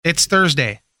It's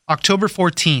Thursday, October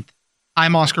 14th.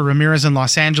 I'm Oscar Ramirez in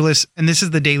Los Angeles, and this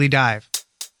is the Daily Dive.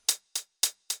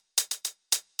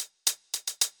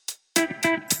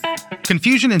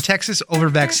 Confusion in Texas over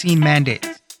vaccine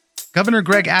mandates. Governor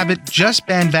Greg Abbott just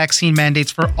banned vaccine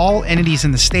mandates for all entities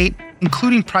in the state,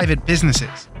 including private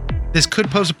businesses. This could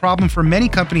pose a problem for many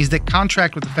companies that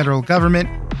contract with the federal government,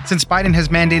 since Biden has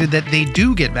mandated that they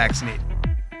do get vaccinated.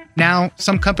 Now,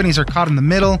 some companies are caught in the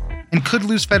middle and could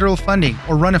lose federal funding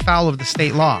or run afoul of the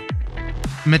state law.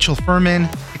 Mitchell Furman,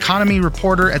 economy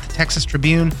reporter at the Texas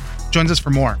Tribune, joins us for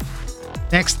more.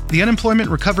 Next, the unemployment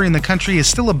recovery in the country is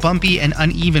still a bumpy and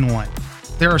uneven one.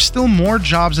 There are still more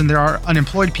jobs than there are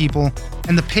unemployed people,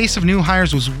 and the pace of new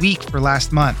hires was weak for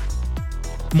last month.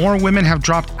 More women have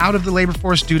dropped out of the labor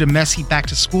force due to messy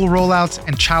back-to-school rollouts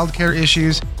and childcare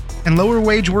issues, and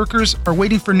lower-wage workers are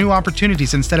waiting for new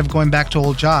opportunities instead of going back to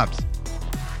old jobs.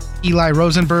 Eli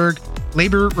Rosenberg,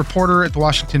 labor reporter at the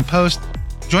Washington Post,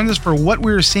 joins us for what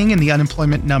we're seeing in the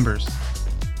unemployment numbers.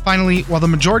 Finally, while the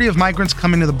majority of migrants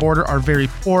coming to the border are very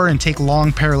poor and take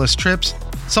long, perilous trips,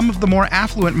 some of the more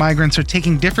affluent migrants are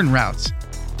taking different routes.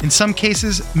 In some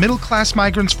cases, middle-class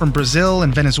migrants from Brazil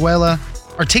and Venezuela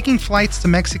are taking flights to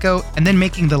Mexico and then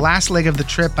making the last leg of the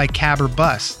trip by cab or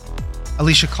bus.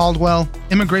 Alicia Caldwell,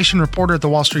 immigration reporter at the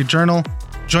Wall Street Journal,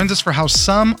 joins us for how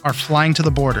some are flying to the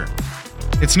border.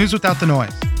 It's news without the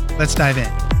noise. Let's dive in.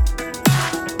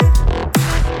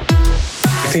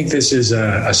 I think this is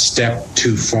a step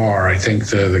too far. I think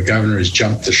the governor has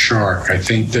jumped the shark. I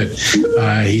think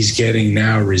that he's getting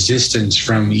now resistance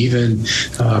from even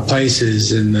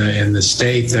places in the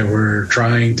state that were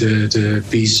trying to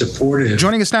be supportive.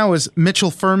 Joining us now is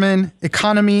Mitchell Furman,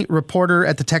 economy reporter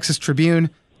at the Texas Tribune.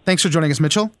 Thanks for joining us,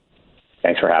 Mitchell.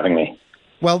 Thanks for having me.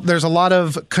 Well, there's a lot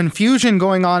of confusion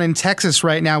going on in Texas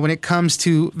right now when it comes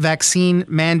to vaccine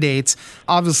mandates.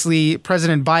 Obviously,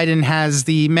 President Biden has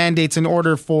the mandates in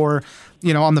order for,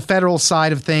 on the federal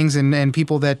side of things and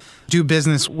people that do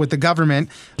business with the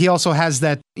government. He also has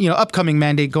that, upcoming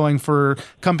mandate going for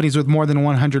companies with more than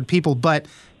 100 people. But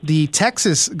the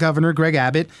Texas governor, Greg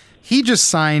Abbott, he just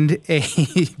signed a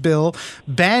bill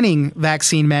banning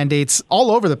vaccine mandates all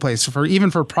over the place,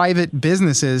 even for private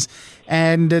businesses.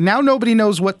 And now nobody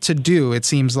knows what to do, it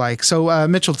seems like. So,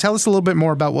 Mitchell, tell us a little bit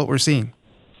more about what we're seeing.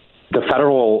 The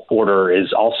federal order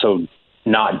is also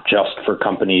not just for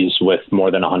companies with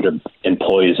more than 100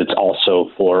 employees. It's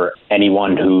also for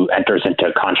anyone who enters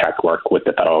into contract work with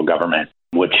the federal government,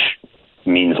 which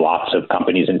means lots of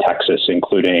companies in Texas,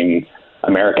 including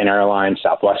American Airlines,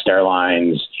 Southwest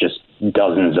Airlines, just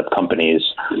dozens of companies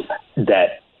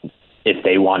that if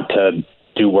they want to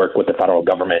do work with the federal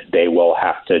government, they will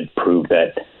have to prove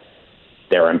that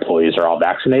their employees are all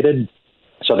vaccinated.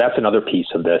 So that's another piece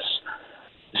of this.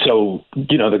 So,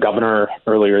 the governor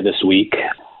earlier this week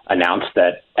announced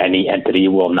that any entity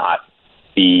will not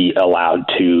be allowed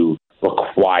to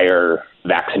require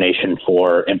vaccination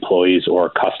for employees or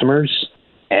customers.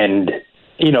 And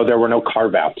there were no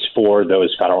carve-outs for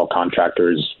those federal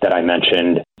contractors that I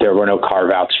mentioned. There were no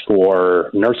carve-outs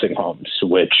for nursing homes,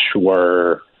 which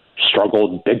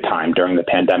struggled big time during the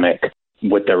pandemic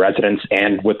with their residents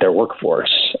and with their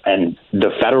workforce. And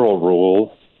the federal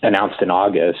rule announced in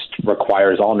August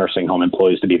requires all nursing home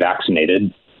employees to be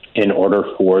vaccinated in order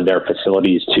for their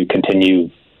facilities to continue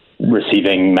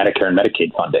receiving Medicare and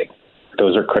Medicaid funding.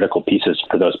 Those are critical pieces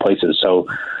for those places. So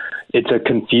it's a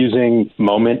confusing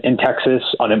moment in Texas.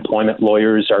 Unemployment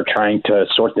lawyers are trying to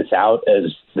sort this out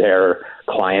as their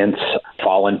clients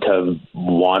fall into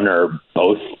one or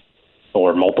both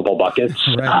or multiple buckets.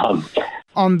 Right.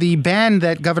 On the ban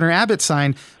that Governor Abbott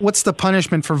signed, what's the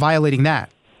punishment for violating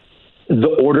that?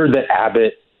 The order that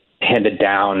Abbott handed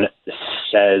down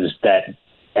says that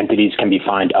entities can be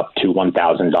fined up to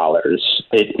 $1,000.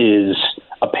 It is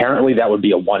apparently that would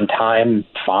be a one-time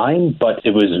fine, but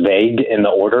it was vague in the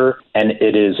order, and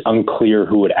it is unclear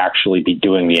who would actually be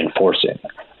doing the enforcing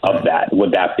of that.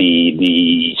 Would that be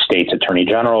the state's attorney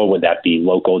general? Would that be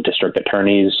local district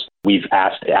attorneys? We've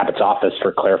asked Abbott's office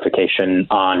for clarification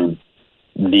on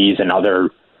these and other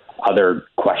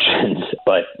questions,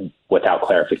 but without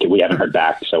clarification, we haven't heard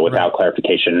back. So without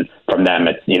clarification from them,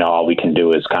 all we can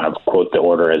do is kind of quote the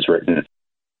order as written.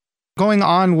 Going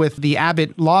on with the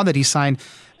Abbott law that he signed,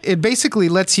 it basically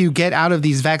lets you get out of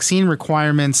these vaccine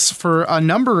requirements for a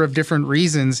number of different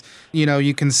reasons.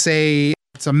 You can say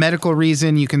it's a medical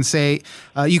reason. You can say,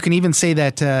 you can even say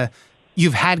that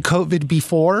you've had COVID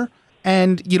before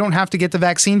and you don't have to get the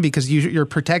vaccine because you're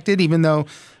protected, even though,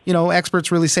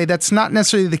 experts really say that's not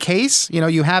necessarily the case.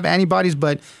 You have antibodies,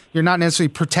 but you're not necessarily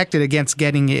protected against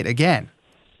getting it again.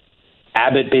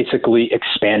 Abbott basically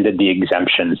expanded the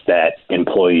exemptions that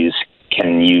employees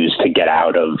can use to get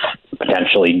out of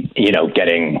potentially,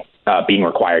 being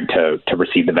required to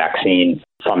receive the vaccine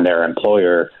from their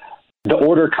employer. The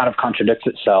order kind of contradicts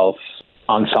itself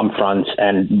on some fronts,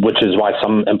 and which is why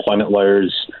some employment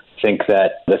lawyers think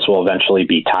that this will eventually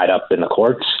be tied up in the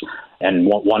courts. And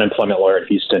one employment lawyer in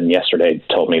Houston yesterday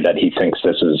told me that he thinks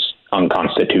this is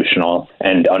unconstitutional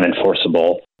and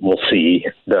unenforceable. We'll see.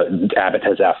 Abbott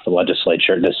has asked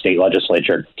the state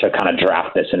legislature, to kind of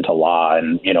draft this into law,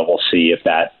 and we'll see if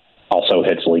that also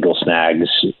hits legal snags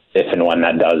if and when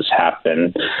that does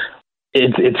happen.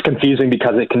 It's confusing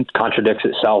because it contradicts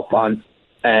itself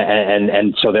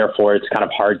and so therefore it's kind of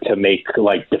hard to make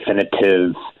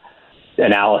definitive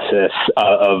analysis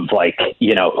of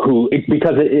who,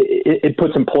 because it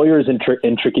puts employers in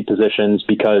tricky positions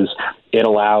because it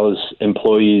allows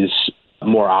employees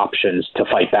more options to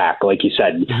fight back. Like you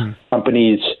said,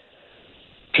 companies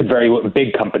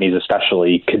big companies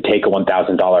especially could take a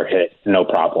 $1,000 hit, no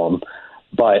problem.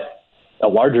 But a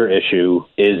larger issue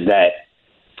is that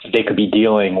they could be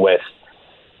dealing with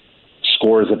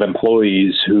scores of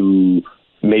employees who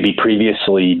maybe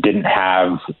previously didn't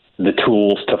have the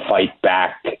tools to fight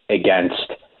back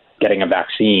against getting a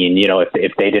vaccine.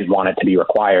 If they didn't want it to be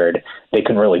required, they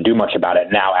couldn't really do much about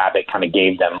it. Now Abbott kind of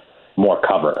gave them more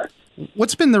cover.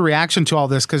 What's been the reaction to all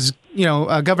this? Because,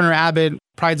 Governor Abbott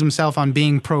prides himself on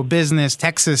being pro-business.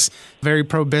 Texas, very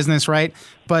pro-business, right?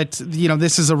 But,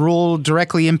 this is a rule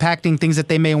directly impacting things that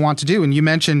they may want to do. And you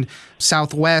mentioned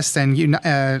Southwest and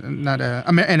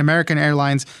American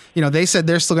Airlines. They said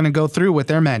they're still going to go through with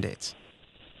their mandates.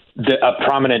 A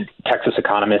prominent Texas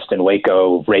economist in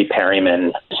Waco, Ray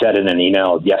Perryman, said in an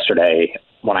email yesterday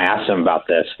when I asked him about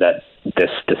this, that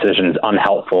this decision is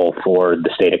unhelpful for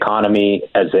the state economy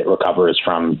as it recovers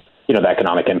from, the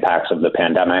economic impacts of the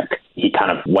pandemic. He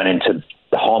kind of went into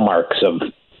the hallmarks of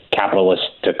capitalist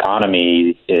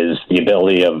economy is the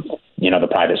ability of, the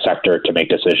private sector to make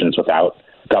decisions without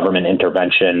government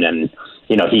intervention. And,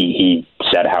 he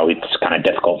said how it's kind of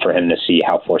difficult for him to see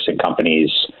how forcing companies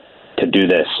to do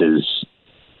this is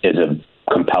a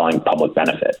compelling public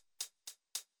benefit.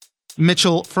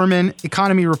 Mitchell Furman,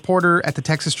 economy reporter at the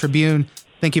Texas Tribune.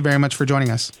 Thank you very much for joining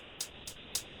us.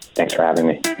 Thanks for having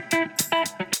me.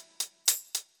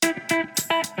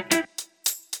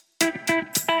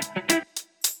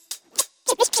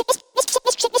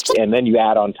 And then you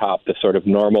add on top the sort of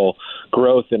normal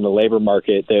growth in the labor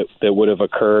market that would have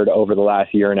occurred over the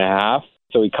last year and a half.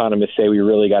 So economists say we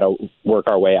really got to work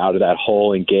our way out of that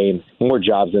hole and gain more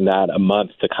jobs in that a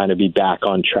month to kind of be back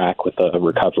on track with the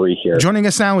recovery here. Joining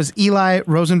us now is Eli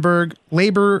Rosenberg,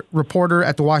 labor reporter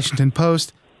at the Washington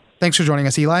Post. Thanks for joining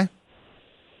us, Eli.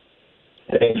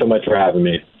 Thanks so much for having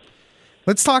me.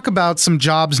 Let's talk about some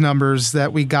jobs numbers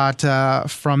that we got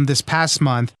from this past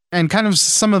month and kind of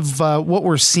some of what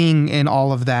we're seeing in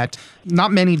all of that.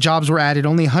 Not many jobs were added.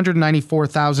 Only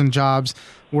 194,000 jobs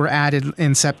were added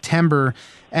in September.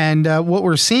 And what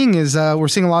we're seeing is we're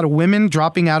seeing a lot of women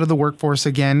dropping out of the workforce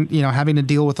again, having to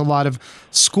deal with a lot of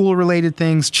school-related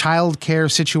things. Child care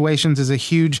situations is a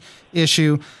huge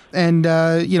issue. And,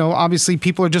 obviously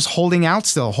people are just holding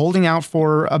out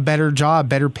for a better job,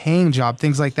 better paying job,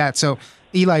 things like that. So,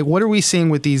 Eli, what are we seeing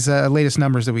with these latest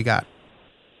numbers that we got?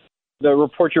 The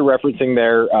report you're referencing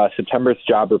there, September's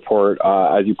job report,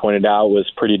 as you pointed out, was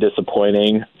pretty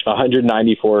disappointing.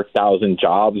 194,000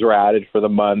 jobs were added for the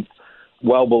month,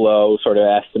 well below sort of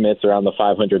estimates around the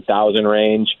 500,000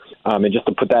 range. And just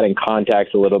to put that in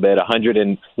context a little bit,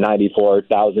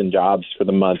 194,000 jobs for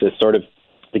the month is sort of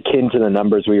akin to the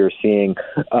numbers we were seeing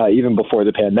even before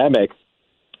the pandemic.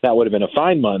 That would have been a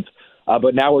fine month.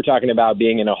 But now we're talking about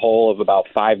being in a hole of about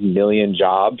 5 million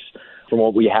jobs from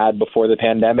what we had before the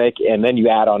pandemic. And then you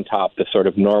add on top the sort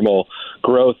of normal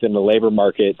growth in the labor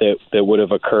market that would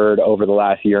have occurred over the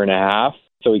last year and a half.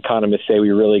 So economists say we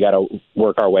really got to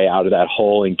work our way out of that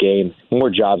hole and gain more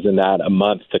jobs in that a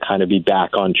month to kind of be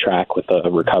back on track with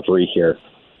the recovery here.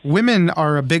 Women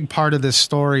are a big part of this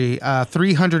story.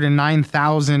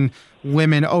 309,000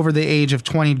 women over the age of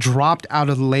 20 dropped out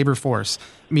of the labor force,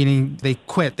 meaning they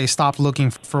quit. They stopped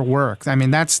looking for work. I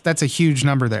mean, that's a huge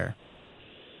number there.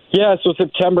 Yeah, so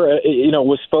September,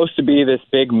 was supposed to be this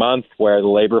big month where the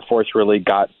labor force really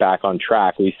got back on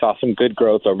track. We saw some good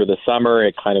growth over the summer.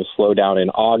 It kind of slowed down in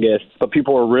August, but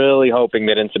people were really hoping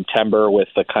that in September, with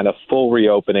the kind of full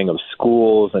reopening of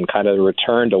schools and kind of the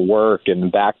return to work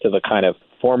and back to the kind of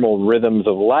formal rhythms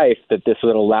of life, that this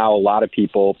would allow a lot of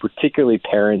people, particularly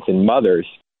parents and mothers,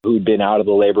 who'd been out of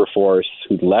the labor force,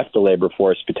 who'd left the labor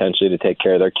force potentially to take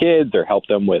care of their kids or help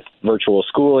them with virtual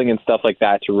schooling and stuff like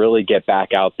that, to really get back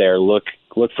out there, look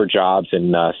for jobs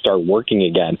and start working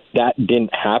again. That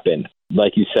didn't happen.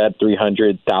 Like you said,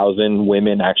 300,000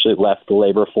 women actually left the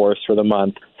labor force for the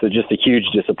month. So just a huge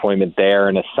disappointment there,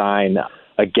 and a sign,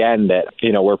 again, that,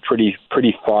 we're pretty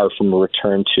far from a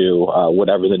return to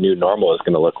whatever the new normal is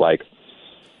going to look like.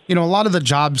 A lot of the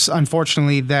jobs,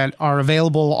 unfortunately, that are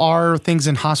available are things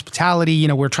in hospitality.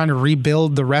 We're trying to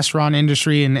rebuild the restaurant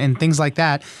industry and things like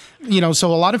that.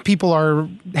 So a lot of people are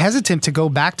hesitant to go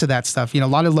back to that stuff. A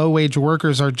lot of low-wage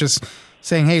workers are just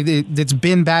saying, hey, it's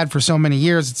been bad for so many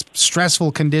years. It's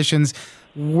stressful conditions.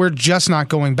 We're just not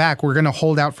going back. We're going to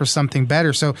hold out for something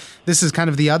better. So this is kind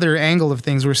of the other angle of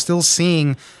things. We're still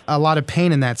seeing a lot of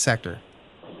pain in that sector.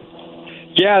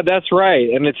 Yeah, that's right.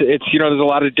 And it's there's a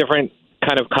lot of different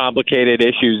kind of complicated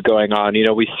issues going on.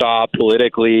 We saw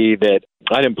politically that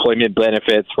unemployment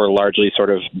benefits were largely sort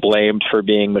of blamed for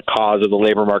being the cause of the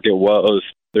labor market woes.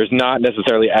 There's not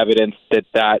necessarily evidence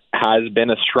that has been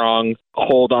a strong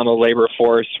hold on the labor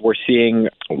force. We're seeing,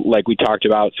 like we talked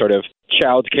about, sort of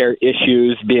childcare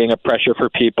issues being a pressure for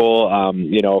people.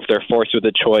 If they're forced with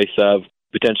a choice of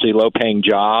potentially low-paying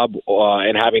job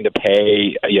and having to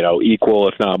pay, equal,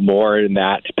 if not more than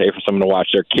that, to pay for someone to watch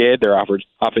their kid, they're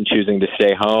often choosing to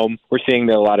stay home. We're seeing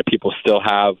that a lot of people still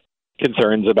have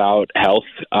concerns about health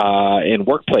in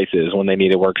workplaces when they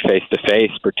need to work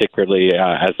face-to-face, particularly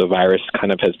as the virus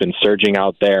kind of has been surging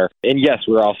out there. And yes,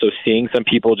 we're also seeing some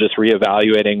people just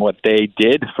reevaluating what they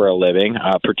did for a living,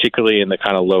 particularly in the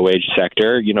kind of low-wage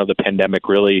sector. The pandemic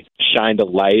really shined a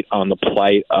light on the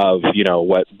plight of,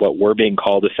 what we're being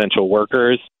called essential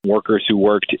workers who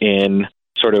worked in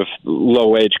sort of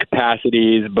low-wage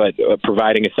capacities, but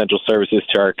providing essential services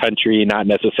to our country, not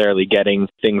necessarily getting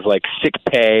things like sick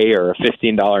pay or a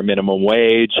 $15 minimum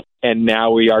wage. And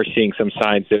now we are seeing some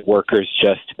signs that workers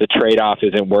the trade-off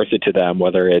isn't worth it to them,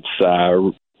 whether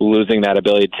it's losing that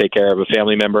ability to take care of a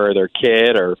family member or their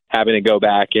kid, or having to go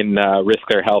back and risk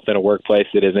their health in a workplace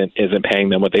that isn't paying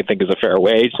them what they think is a fair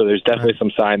wage. So there's definitely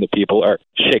some sign that people are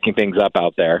shaking things up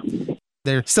out there.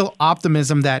 There's still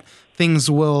optimism that things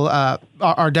will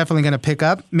are definitely going to pick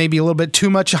up. Maybe a little bit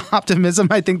too much optimism.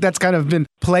 I think that's kind of been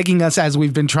plaguing us as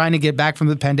we've been trying to get back from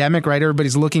the pandemic, right?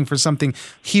 Everybody's looking for something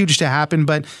huge to happen.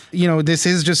 But, this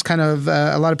is just kind of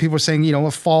a lot of people are saying,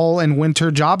 a fall and winter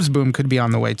jobs boom could be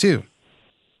on the way too.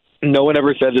 No one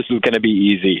ever said this was going to be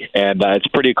easy, and it's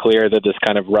pretty clear that this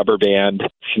kind of rubber band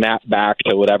snap back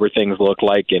to whatever things look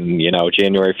like in,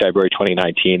 January, February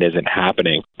 2019 isn't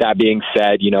happening. That being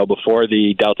said, before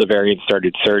the Delta variant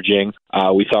started surging,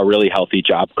 we saw really healthy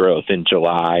job growth in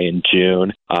July and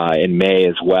June, in May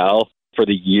as well. For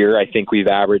the year, I think we've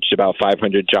averaged about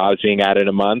 500 jobs being added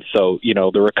a month. So,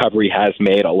 the recovery has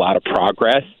made a lot of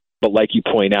progress. But like you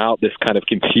point out, this kind of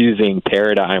confusing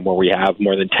paradigm where we have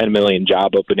more than 10 million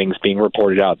job openings being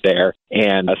reported out there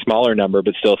and a smaller number,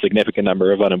 but still a significant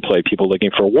number of unemployed people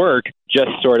looking for work, just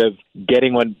sort of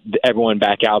getting everyone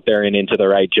back out there and into the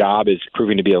right job is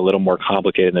proving to be a little more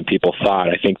complicated than people thought.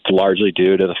 I think largely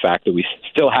due to the fact that we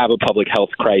still have a public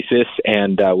health crisis,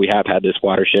 and we have had this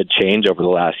watershed change over the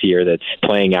last year that's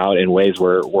playing out in ways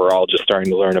we're all just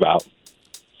starting to learn about.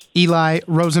 Eli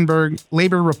Rosenberg,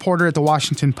 labor reporter at the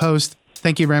Washington Post.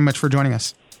 Thank you very much for joining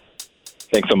us.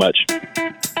 Thanks so much.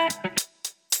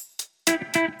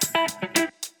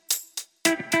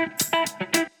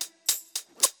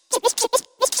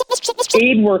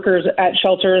 Aid workers at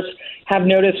shelters have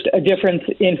noticed a difference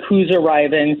in who's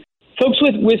arriving. Folks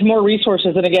with more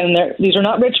resources, and again, these are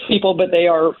not rich people, but they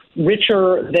are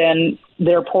richer than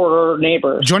their poorer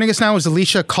neighbors. Joining us now is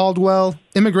Alicia Caldwell,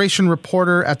 immigration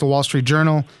reporter at the Wall Street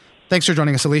Journal. Thanks for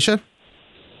joining us, Alicia.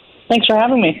 Thanks for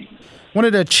having me.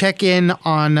 Wanted to check in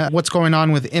on what's going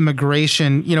on with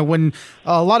immigration. When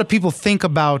a lot of people think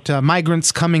about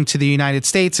migrants coming to the United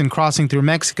States and crossing through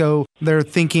Mexico, they're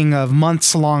thinking of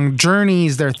months-long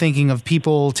journeys. They're thinking of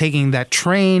people taking that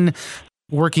train,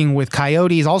 working with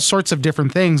coyotes, all sorts of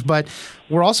different things. But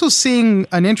we're also seeing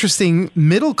an interesting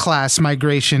middle-class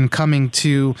migration coming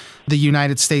to the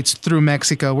United States through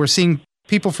Mexico. We're seeing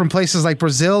people from places like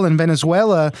Brazil and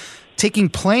Venezuela taking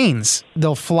planes.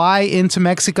 They'll fly into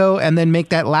Mexico and then make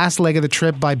that last leg of the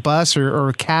trip by bus or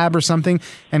a cab or something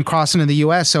and cross into the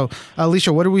U.S. So,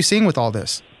 Alicia, what are we seeing with all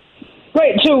this?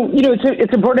 Right. So,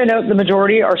 it's important to note the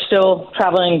majority are still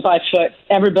traveling by foot.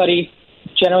 Everybody,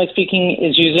 generally speaking,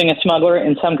 is using a smuggler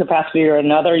in some capacity or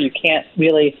another. You can't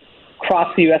really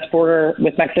cross the U.S. border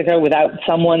with Mexico without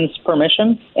someone's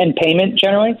permission and payment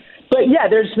generally. But yeah,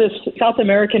 there's this South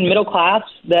American middle class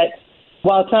that,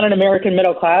 while it's not an American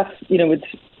middle class, it's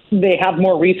they have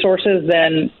more resources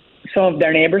than some of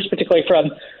their neighbors, particularly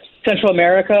from Central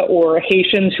America or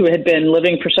Haitians who had been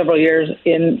living for several years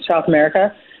in South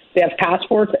America. They have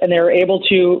passports, and they're able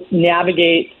to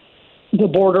navigate the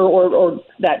border or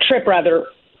that trip, rather,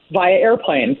 via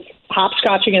airplane,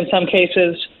 hopscotching in some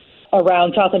cases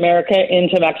around South America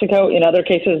into Mexico. In other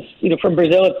cases, from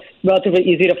Brazil, it's relatively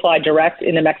easy to fly direct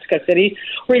into Mexico City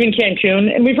or even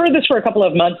Cancun. And we've heard this for a couple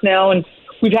of months now, and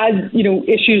we've had,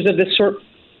 issues of this sort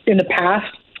in the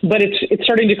past, but it's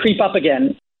starting to creep up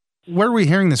again. Where are we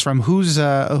hearing this from? Who's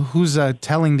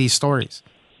telling these stories?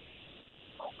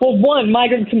 Well, one,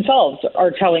 migrants themselves are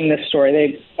telling this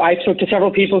story. I spoke to several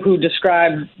people who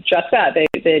described just that.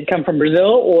 They had come from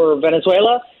Brazil or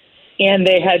Venezuela, and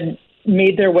they had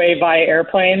made their way via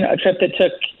airplane, a trip that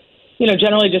took,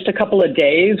 generally just a couple of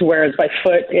days, whereas by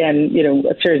foot and,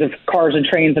 a series of cars and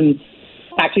trains and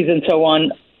taxis and so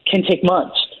on can take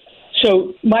months.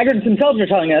 So migrants themselves are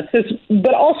telling us this,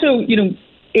 but also,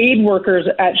 aid workers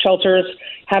at shelters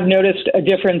have noticed a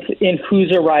difference in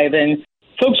who's arriving.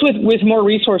 Folks with more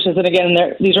resources, and again,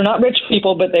 these are not rich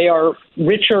people, but they are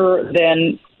richer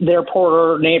than their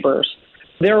poorer neighbors.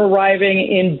 They're arriving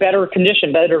in better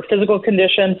condition, better physical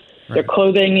condition. Right. Their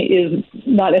clothing is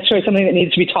not necessarily something that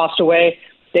needs to be tossed away.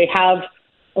 They have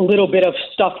a little bit of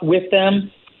stuff with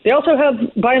them. They also have,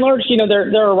 by and large,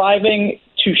 they're arriving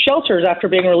to shelters after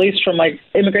being released from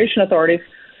immigration authorities,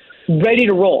 ready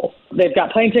to roll. They've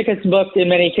got plane tickets booked in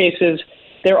many cases.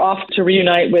 They're off to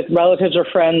reunite with relatives or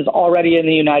friends already in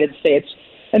the United States.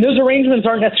 And those arrangements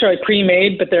aren't necessarily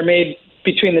pre-made, but they're made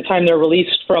between the time they're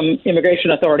released from immigration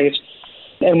authorities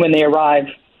and when they arrive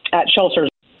at shelters.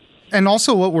 And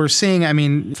also what we're seeing,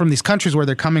 from these countries where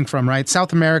they're coming from, right?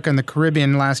 South America and the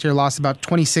Caribbean last year lost about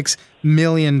 26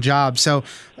 million jobs. So,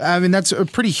 that's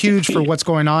pretty huge for what's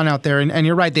going on out there. And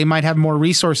you're right, they might have more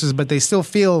resources, but they still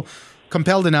feel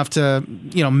compelled enough to,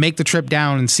 make the trip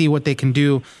down and see what they can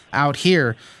do out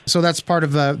here. So that's part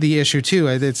of the issue too.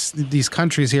 It's these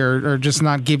countries here are just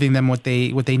not giving them what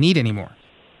they need anymore.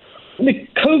 The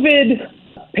COVID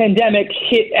pandemic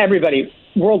hit everybody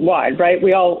worldwide, right?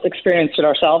 We all experienced it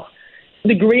ourselves.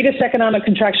 The greatest economic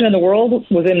contraction in the world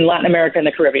was in Latin America and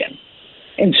the Caribbean.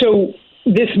 And so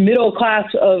this middle class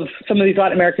of some of these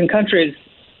Latin American countries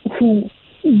who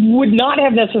would not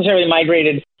have necessarily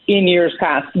migrated in years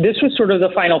past, this was sort of the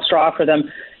final straw for them.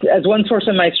 As one source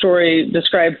in my story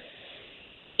described,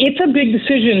 it's a big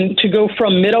decision to go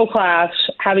from middle class,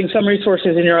 having some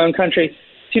resources in your own country,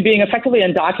 to being effectively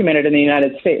undocumented in the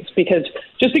United States. Because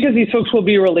just because these folks will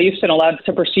be released and allowed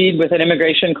to proceed with an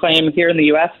immigration claim here in the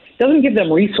U.S. doesn't give them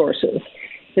resources.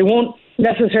 They won't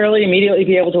necessarily immediately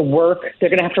be able to work. They're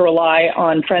going to have to rely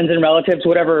on friends and relatives,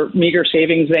 whatever meager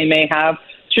savings they may have.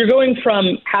 So you're going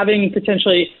from having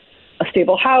potentially a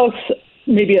stable house,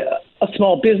 maybe a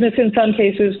small business in some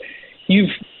cases.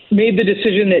 You've made the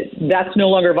decision that that's no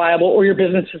longer viable, or your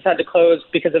business has had to close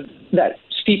because of that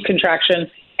steep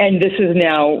contraction, and this is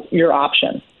now your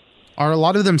option. Are a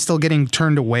lot of them still getting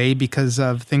turned away because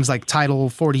of things like Title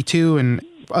 42 and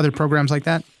other programs like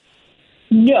that?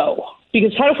 No,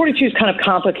 because Title 42 is kind of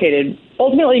complicated.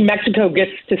 Ultimately, Mexico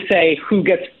gets to say who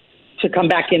gets to come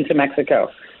back into Mexico.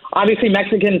 Obviously,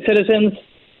 Mexican citizens,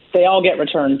 they all get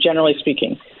returned, generally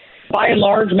speaking. By and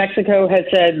large, Mexico has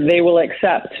said they will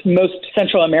accept most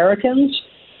Central Americans,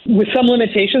 with some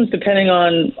limitations depending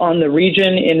on the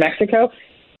region in Mexico.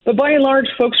 But by and large,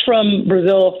 folks from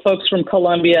Brazil, folks from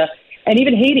Colombia, and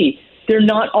even Haiti, they're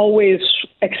not always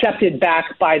accepted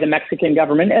back by the Mexican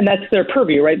government, and that's their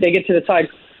purview, right? They get to decide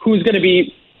who's going to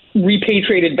be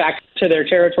repatriated back to their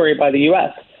territory by the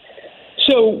U.S.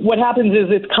 So what happens is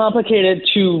it's complicated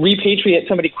to repatriate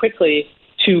somebody quickly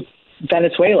to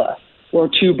Venezuela or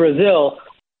to Brazil.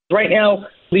 Right now,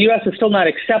 the U.S. is still not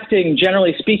accepting,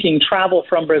 generally speaking, travel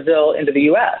from Brazil into the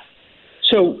U.S.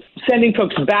 So sending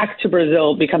folks back to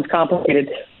Brazil becomes complicated.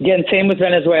 Again, same with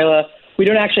Venezuela. We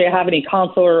don't actually have any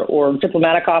consular or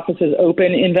diplomatic offices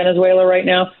open in Venezuela right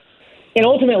now. And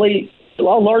ultimately, a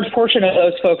large portion of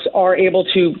those folks are able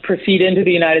to proceed into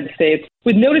the United States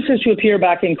with notices to appear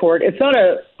back in court. It's not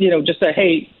just a,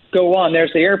 hey, go on,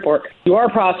 there's the airport. You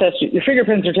are processed, your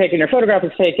fingerprints are taken, your photograph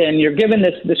is taken, you're given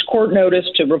this court notice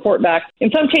to report back. In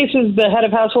some cases, the head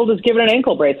of household is given an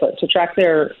ankle bracelet to track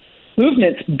their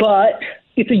movements, but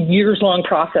it's a years-long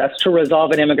process to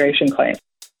resolve an immigration claim.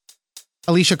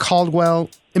 Alicia Caldwell,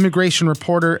 immigration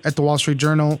reporter at the Wall Street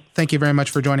Journal, thank you very much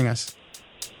for joining us.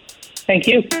 Thank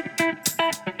you.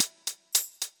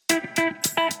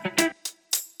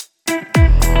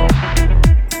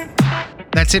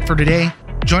 That's it for today.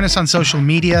 Join us on social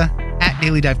media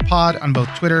 @DailyDivePod on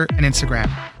both Twitter and Instagram.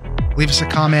 Leave us a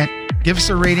comment, give us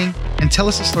a rating, and tell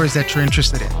us the stories that you're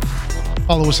interested in.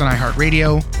 Follow us on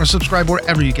iHeartRadio or subscribe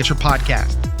wherever you get your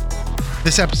podcast.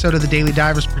 This episode of The Daily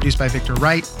Dive was produced by Victor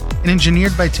Wright and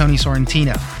engineered by Tony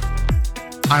Sorrentino.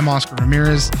 I'm Oscar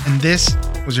Ramirez, and this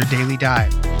was your Daily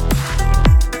Dive.